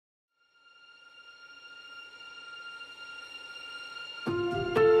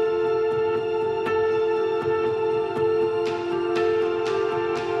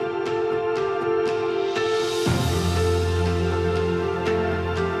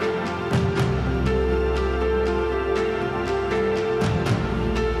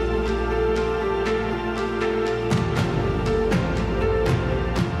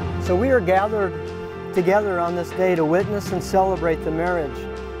are gathered together on this day to witness and celebrate the marriage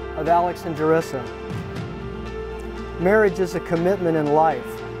of Alex and Jarisa. Marriage is a commitment in life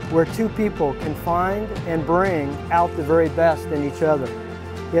where two people can find and bring out the very best in each other.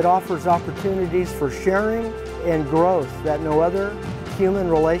 It offers opportunities for sharing and growth that no other human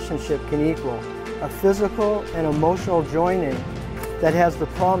relationship can equal. A physical and emotional joining that has the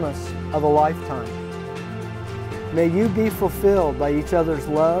promise of a lifetime. May you be fulfilled by each other's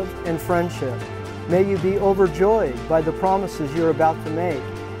love and friendship. May you be overjoyed by the promises you're about to make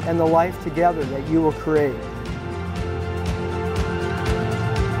and the life together that you will create.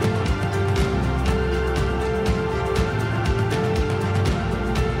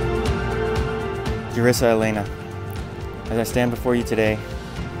 Jarisa Elena, as I stand before you today,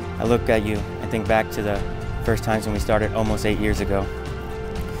 I look at you and think back to the first times when we started almost 8 years ago.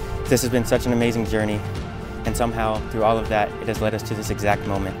 This has been such an amazing journey, and somehow through all of that, it has led us to this exact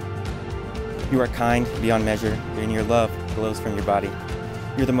moment. You are kind beyond measure, and your love glows from your body.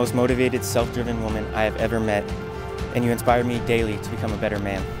 You're the most motivated, self-driven woman I have ever met, and you inspire me daily to become a better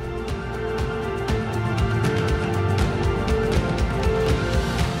man.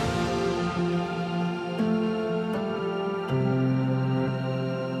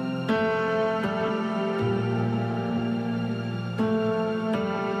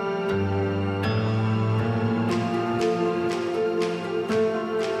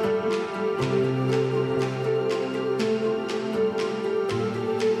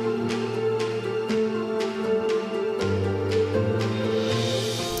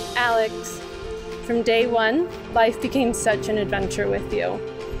 Alex, from day one, life became such an adventure with you.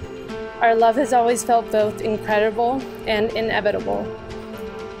 Our love has always felt both incredible and inevitable.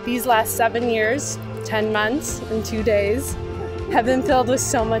 These last 7 years, 10 months, and 2 days have been filled with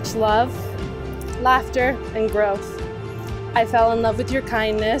so much love, laughter, and growth. I fell in love with your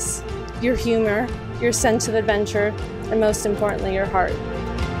kindness, your humor, your sense of adventure, and most importantly, your heart.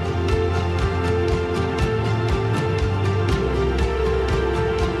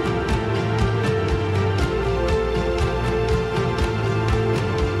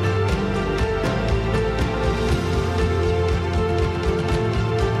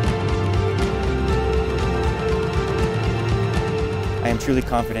 I am truly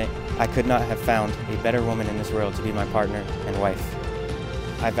confident I could not have found a better woman in this world to be my partner and wife.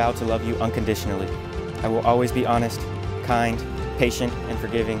 I vow to love you unconditionally. I will always be honest, kind, patient, and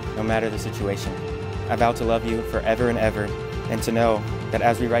forgiving no matter the situation. I vow to love you forever and ever, and to know that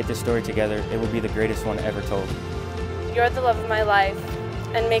as we write this story together, it will be the greatest one ever told. You're the love of my life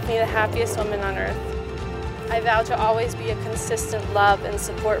and make me the happiest woman on earth. I vow to always be a consistent love and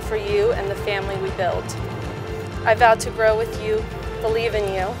support for you and the family we build. I vow to grow with you, believe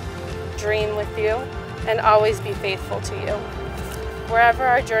in you, dream with you, and always be faithful to you. Wherever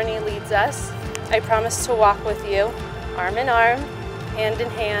our journey leads us, I promise to walk with you, arm in arm, hand in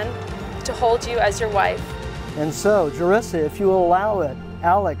hand, to hold you as your wife. And so, Jarisa, if you will allow it,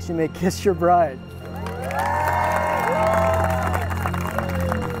 Alex, you may kiss your bride.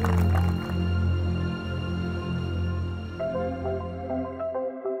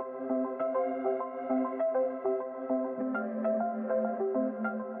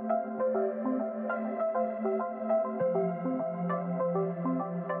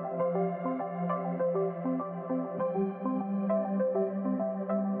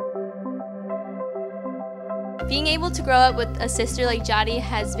 Being able to grow up with a sister like Jadi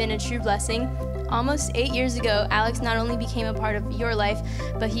has been a true blessing. Almost 8 years ago, Alex not only became a part of your life,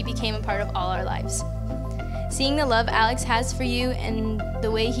 but he became a part of all our lives. Seeing the love Alex has for you and the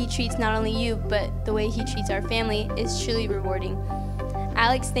way he treats not only you, but the way he treats our family is truly rewarding.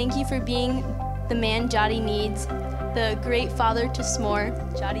 Alex, thank you for being the man Jadi needs, the great father to S'more,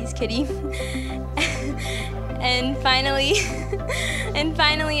 Jadi's kitty, and finally,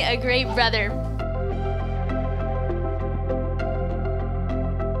 a great brother.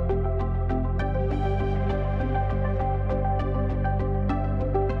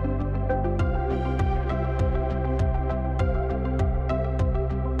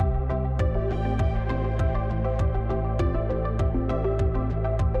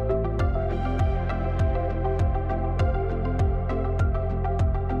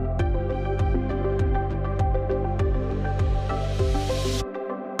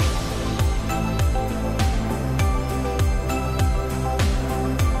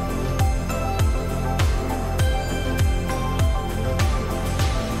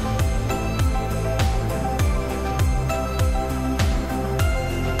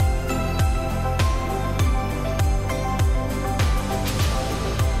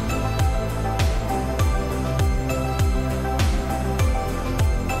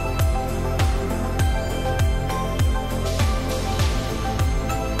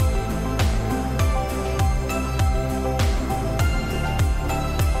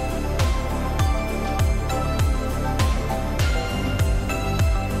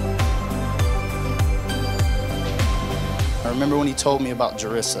 when he told me about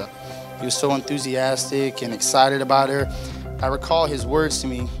Jarisa. He was so enthusiastic and excited about her. I recall his words to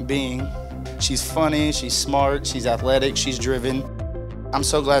me being, she's funny, she's smart, she's athletic, she's driven. I'm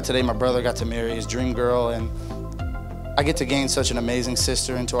so glad today my brother got to marry his dream girl, and I get to gain such an amazing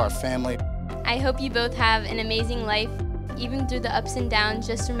sister into our family. I hope you both have an amazing life. Even through the ups and downs,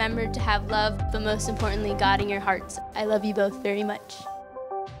 just remember to have love, but most importantly, God in your hearts. I love you both very much.